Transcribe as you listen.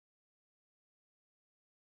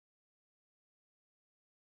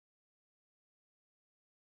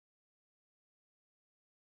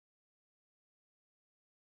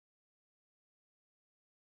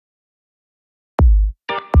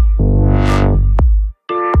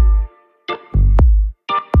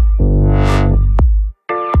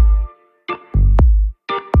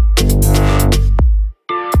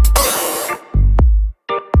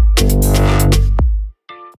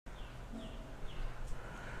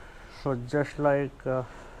So just like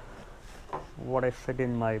what I said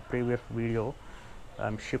in my previous video,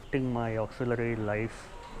 I'm shifting my auxiliary lights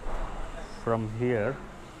from here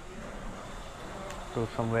to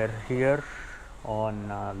somewhere here on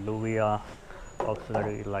LLUVIA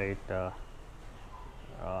auxiliary light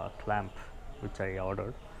clamp which I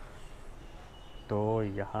ordered. तो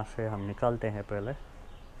यहाँ से हम निकालते हैं, पहले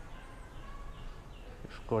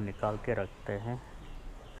इसको निकाल के रखते हैं।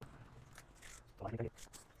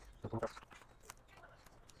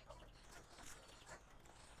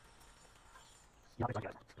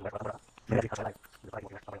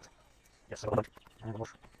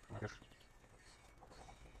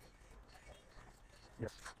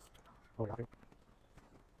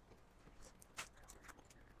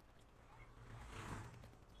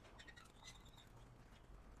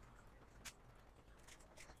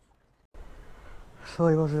 So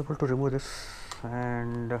I was able to remove this,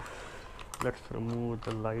 and let's remove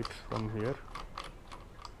the lights from here.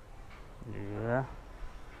 Yeah,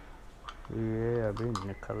 ये अभी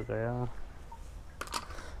निकल गया।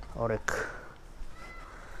 और एक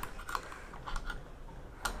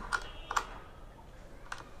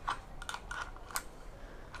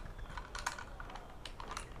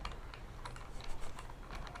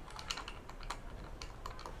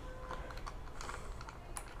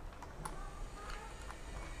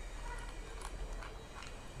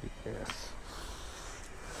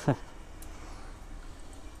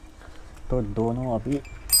तो दोनों अभी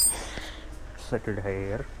सेटेड है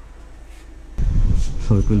here.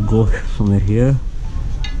 So it will go somewhere here.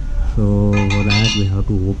 So for that we have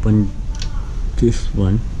to open this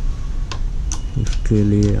one. इसके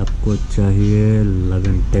लिए आपको चाहिए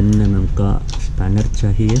 10 mm का स्पैनर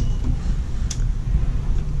चाहिए।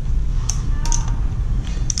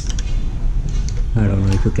 I don't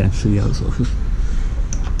know if you can see also.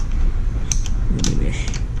 Anyway,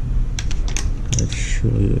 let's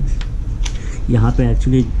show you. यहाँ पे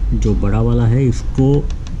actually जो बड़ा वाला है इसको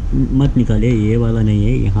मत निकालिए, ये वाला नहीं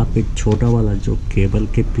है। यहाँ पे छोटा वाला जो केबल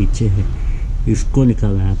के पीछे है इसको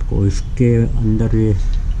निकालना है आपको। इसके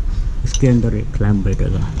अंदर एक क्लैंप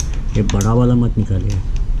बैठेगा, ये बड़ा वाला मत निकालिए,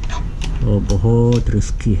 वो बहुत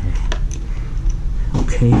रिस्की है।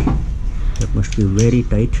 Okay, that must be very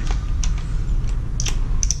tight.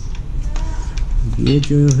 ये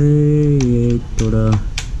जो है ये थोड़ा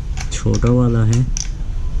छोटा वाला है।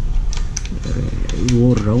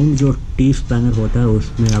 वो राउंड जो टी स्पैनर होता है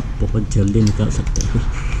उसमें आप बहुत जल्दी निकाल सकते हैं।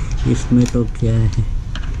 इसमें तो क्या है,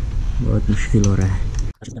 बहुत मुश्किल हो रहा है।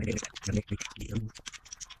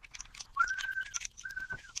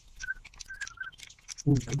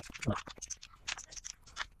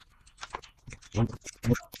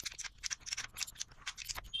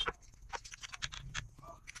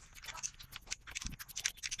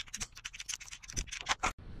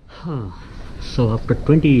 So after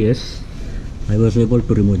 20 years I was able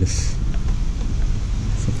to remove this.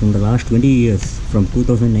 So from the last 20 years, from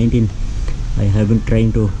 2019, I have been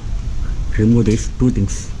trying to remove these two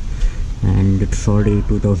things, and it's already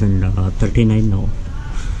 2039 now.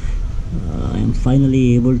 I am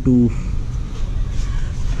finally able to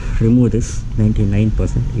remove this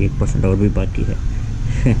 99%, 8% और भी बाकी है।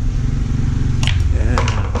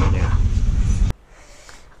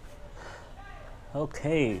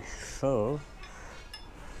 Okay, so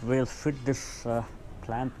we'll fit this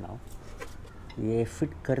clamp now. ये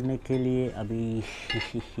fit करने के लिए अभी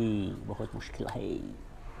बहुत मुश्किल है।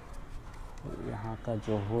 यहाँ का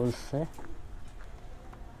जो होल्स है,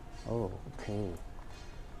 ओके,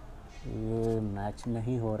 ये मैच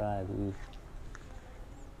नहीं हो रहा है अभी।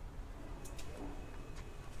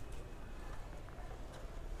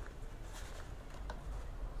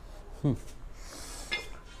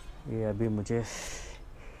 ये अभी मुझे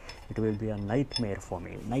it will be a nightmare for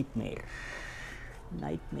me. Nightmare.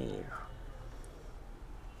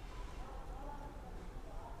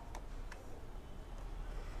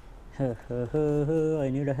 I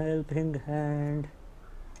need a helping hand.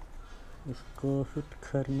 इसको फिट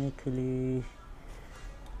करने के लिए।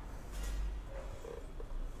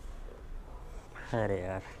 अरे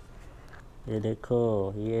यार, ये देखो,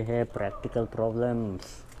 ये है प्रैक्टिकल प्रॉब्लम्स।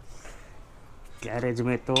 गैरेज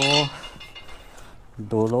में तो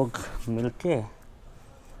दो लोग मिलके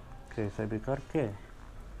कैसे भी करके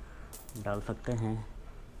डाल सकते हैं।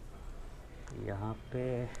 यहाँ पे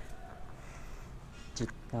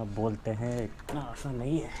जितना बोलते हैं इतना आसान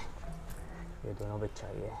नहीं है। ये दोनों भी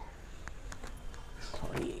चाहिए।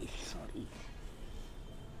 Sorry.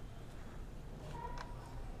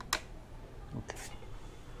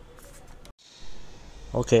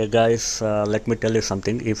 Okay guys, let me tell you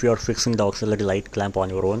something. If you are fixing the auxiliary light clamp on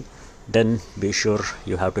your own, then be sure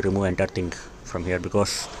you have to remove entire thing from here,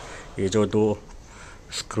 because ये जो दो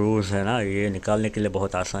screws है ना, ये निकालने के लिए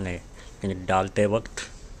बहुत आसान है, लेकिन डालते वक्त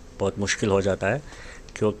बहुत मुश्किल हो जाता है,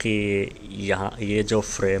 क्योंकि यहाँ ये जो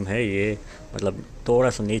फ्रेम है ये मतलब थोड़ा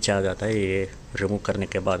सा नीचे आ जाता है ये रिमूव करने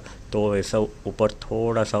के बाद। तो ऐसा ऊपर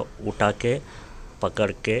थोड़ा सा उठा के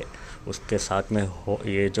पकड़ के उसके साथ में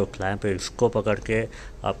ये जो क्लैंप है इसको पकड़ के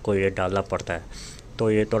आपको ये डालना पड़ता है, तो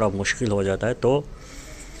ये थोड़ा मुश्किल हो जाता है। तो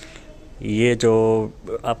ये जो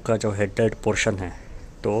आपका जो हेडलाइट पोर्शन है,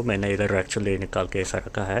 तो मैंने इधर एक्चुअली निकाल के ऐसा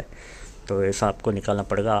रखा है, तो ऐसा आपको निकालना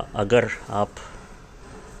पड़ेगा अगर आप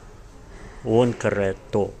ओन कर रहे हैं।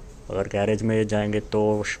 तो अगर गैरेज में जाएंगे तो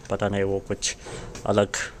पता नहीं, वो कुछ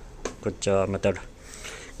अलग कुछ मेथड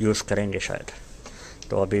यूज़ करेंगे शायद।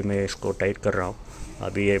 तो अभी मैं इसको टाइट कर रहा हूँ।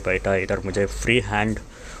 अभी ये बैठा है इधर, मुझे फ्री हैंड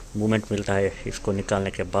मूवमेंट मिलता है इसको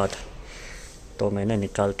निकालने के बाद, तो मैंने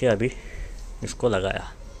निकाल के अभी इसको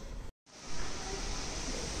लगाया।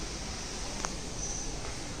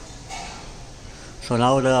 So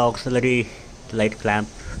now the auxiliary light clamp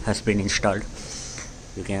has been installed.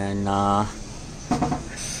 You can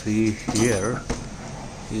see here,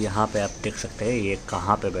 यहाँ पे आप देख सकते हैं ये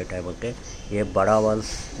कहाँ पे बैठा है बोल के। ये बड़ा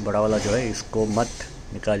वाला जो है इसको मत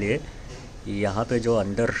निकालिए, यहाँ पे जो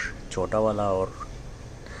अंदर छोटा वाला और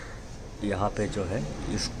यहाँ पे जो है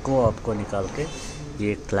इसको आपको निकाल के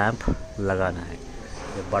ये क्लैंप लगाना है।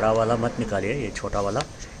 ये बड़ा वाला मत निकालिए, ये छोटा वाला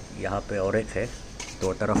यहाँ पे और एक है,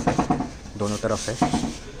 दोनों तरफ है,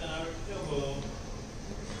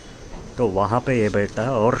 तो वहाँ पे ये बैठता है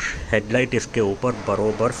और हेडलाइट इसके ऊपर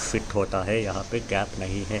बरोबर फिट होता है। यहाँ पे गैप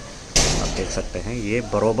नहीं है, आप देख सकते हैं ये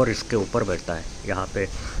बरोबर इसके ऊपर बैठता है। यहाँ पे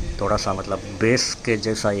थोड़ा सा मतलब बेस के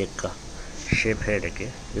जैसा एक शेप है,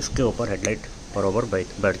 देखिए इसके ऊपर हेडलाइट बरोबर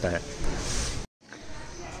बैठता है।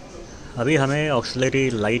 अभी हमें ऑक्सिलरी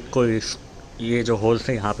लाइट को ये जो होल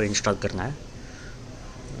से यहाँ पे इंस्टॉल करना है।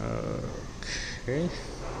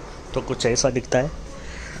 तो कुछ ऐसा दिखता है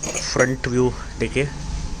फ्रंट व्यू, देखिए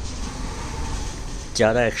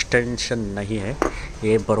ज़्यादा एक्सटेंशन नहीं है,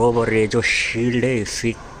 ये बरोबर ये जो शील्ड है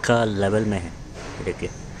इसी का लेवल में है, देखिए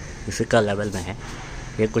इसी का लेवल में है,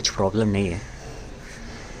 ये कुछ प्रॉब्लम नहीं है।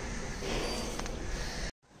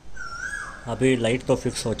 अभी लाइट तो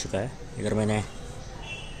फिक्स हो चुका है। इधर मैंने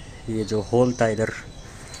ये जो होल था इधर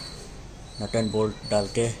नट एंड बोल्ट डाल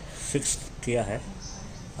के फिक्स किया है।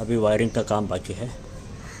 अभी वायरिंग का काम बाकी है।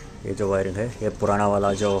 ये जो वायरिंग है ये पुराना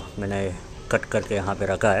वाला जो मैंने कट करके यहाँ पे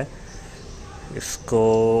रखा है, इसको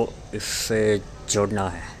इससे जोड़ना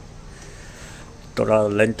है। थोड़ा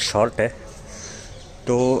लेंथ शॉर्ट है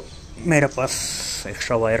तो मेरे पास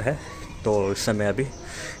एक्स्ट्रा वायर है, तो इससे मैं अभी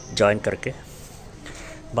जॉइन करके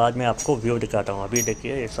बाद में आपको व्यू दिखाता हूँ। अभी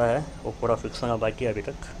देखिए ऐसा है, वो पूरा फिक्स होना बाकी है अभी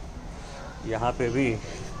तक। यहाँ पे भी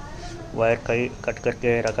वायर कई कट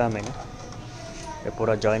करके रखा मैंने, ये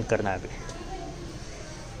पूरा जॉइन करना है। अभी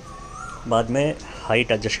बाद में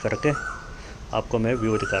हाइट एडजस्ट करके आपको मैं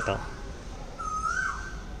व्यू दिखाता हूँ।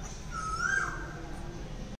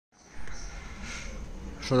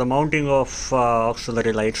 So the mounting of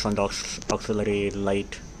auxiliary lights on the auxiliary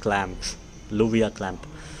light clamps, LLUVIA clamp,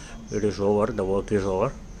 it is over, the work is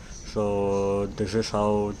over. So this is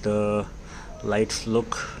how the lights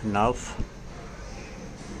look now.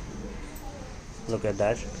 Look at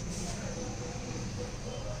that.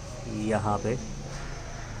 यहाँ पे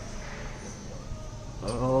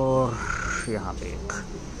और यहाँ पे एक।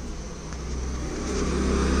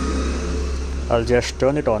 I'll just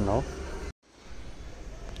turn it on now.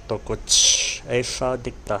 तो कुछ ऐसा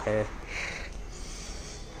दिखता है।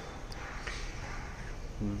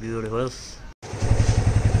 ब्यूटीफुल।